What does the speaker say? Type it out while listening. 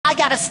I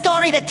got a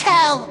story to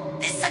tell.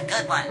 This is a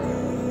good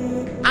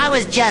one. I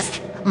was just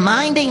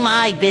minding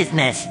my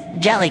business,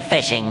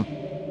 jellyfishing.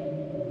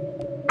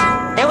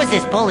 There was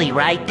this bully,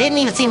 right? Didn't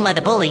even seem like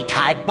the bully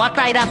type. Walked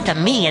right up to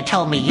me and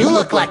told me, "You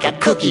look like a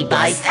cookie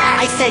bite."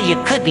 I said, "You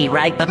could be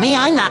right, but me,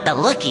 I'm not the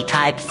looky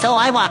type." So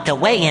I walked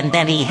away and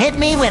then he hit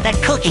me with a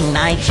cooking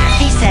knife.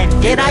 He said,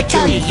 "Did I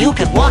tell you you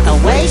could walk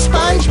away,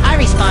 sponge?" I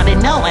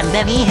responded, "No," and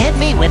then he hit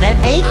me with an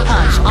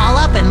 8-punch all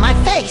up in my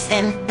face.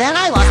 And then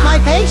I lost my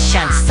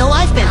patience, so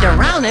I spun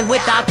around and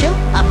whipped out 2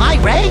 of my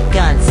ray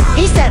guns.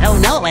 He said, "Oh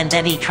no," and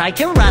then he tried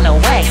to run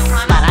away.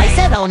 But I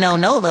said, "Oh no,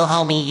 no, little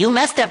homie, you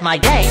messed up my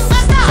day."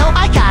 So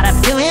I got up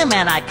to him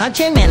and I punched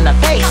him in the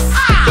face.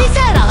 He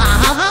said, "Ah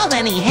ha ha,"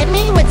 then he hit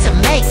me with some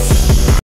mace.